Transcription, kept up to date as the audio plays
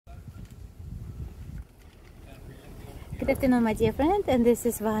Good afternoon, my dear friend, and this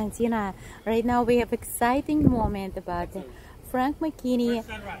is Valentina. Right now we have exciting moment about the Frank McKinney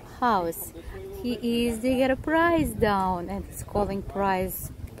house. He is to get a price down, and it's calling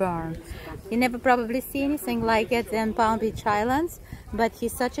price burn. You never probably see anything like it in Palm Beach Islands, but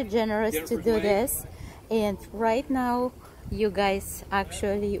he's such a generous to do this. And right now you guys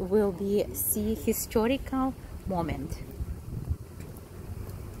actually will be see historical moment.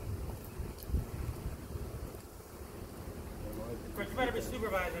 You better be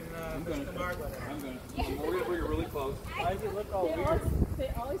supervising Mr. Margaret. We're going to bring it really close. Why does it look all weird? They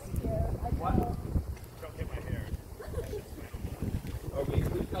always scare. What? Don't get my hair. Okay,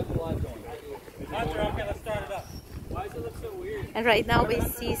 we've got the live going. Okay, let's start it up. Why does it look so weird? And right now we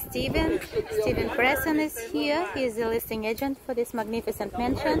see Steven Presson is here. He is the listing agent for this magnificent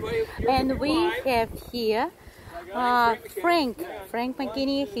mansion. And we have here Frank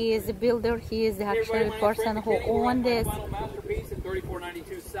McKinney. He is a builder. He is the actual person who owned this. Masterpiece in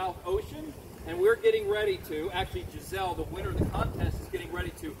 3492 South Ocean. And we're getting ready to, actually Giselle, the winner of the contest, is getting ready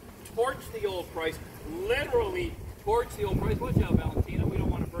to torch the old price. Literally torch the old price. Watch out, Valentina. We don't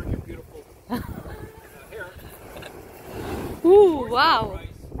want to burn your beautiful hair. Ooh, wow.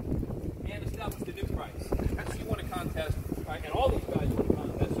 And establish the new price. She won a contest, right? And all these guys won a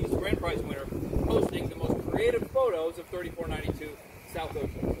contest. She's the grand prize winner, posting the most creative photos of 3492 South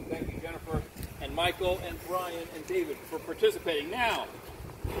Ocean. So thank you, Jennifer, and Michael, and Brian, and David for participating. Now,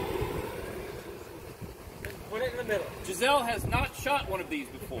 Put it in the middle. Giselle has not shot one of these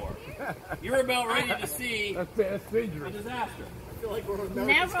before. You're about ready to see that's dangerous. a disaster. I feel like we're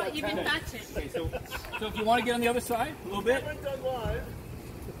Never even touch it. Okay, so if you want to get on the other side a little bit, done live.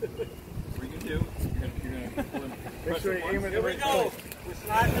 what you can do, you're gonna Make sure you aim it Here we go. We're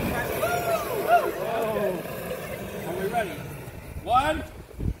sliding the press. Are we ready? One.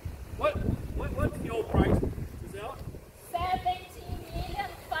 What's the old price, Giselle?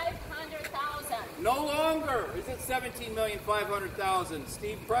 17,500,000. No longer is it 17,500,000.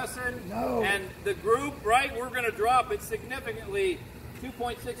 Steve Presson and the group, right? We're going to drop it significantly.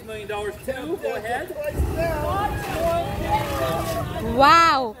 $2.6 million. Two, go ahead.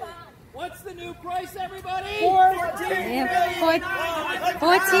 Wow. What's the new price, everybody?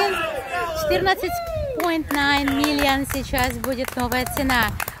 14.9 million сейчас будет новая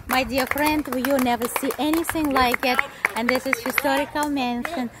цена. My dear friend, you never see anything like it, and this is historical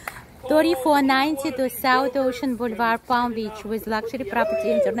mansion. 3492 South Ocean Boulevard, Palm Beach, with Luxury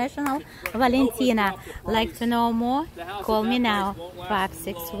Property International, Valentina. Like to know more? Call me now,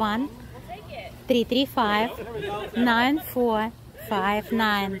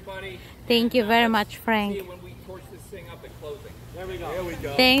 561-335-9459. Thank you very much, Frank. When we torch this thing up at closing. There we go.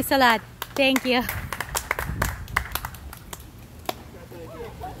 Thanks a lot. Thank you.